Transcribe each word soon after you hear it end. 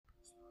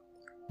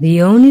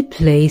The only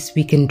place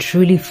we can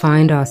truly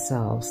find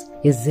ourselves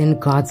is in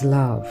God's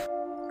love,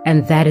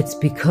 and that it's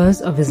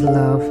because of His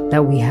love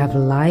that we have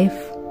life,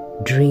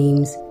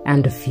 dreams,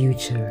 and a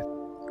future.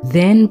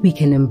 Then we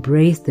can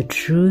embrace the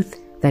truth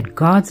that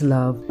God's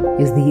love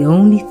is the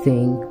only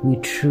thing we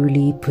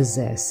truly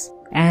possess,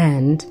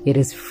 and it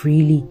is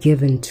freely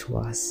given to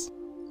us.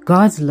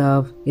 God's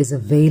love is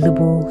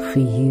available for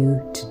you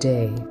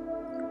today.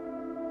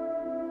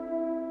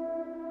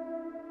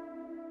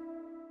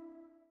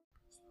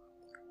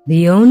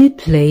 The only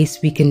place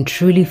we can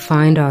truly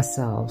find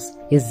ourselves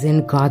is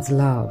in God's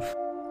love,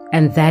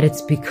 and that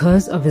it's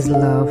because of His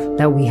love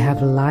that we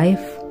have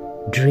life,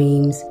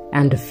 dreams,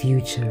 and a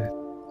future.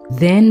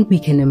 Then we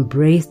can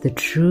embrace the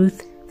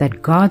truth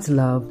that God's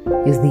love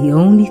is the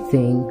only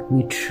thing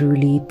we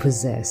truly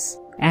possess,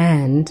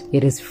 and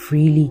it is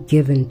freely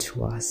given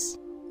to us.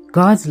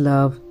 God's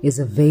love is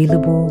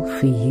available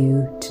for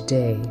you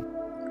today.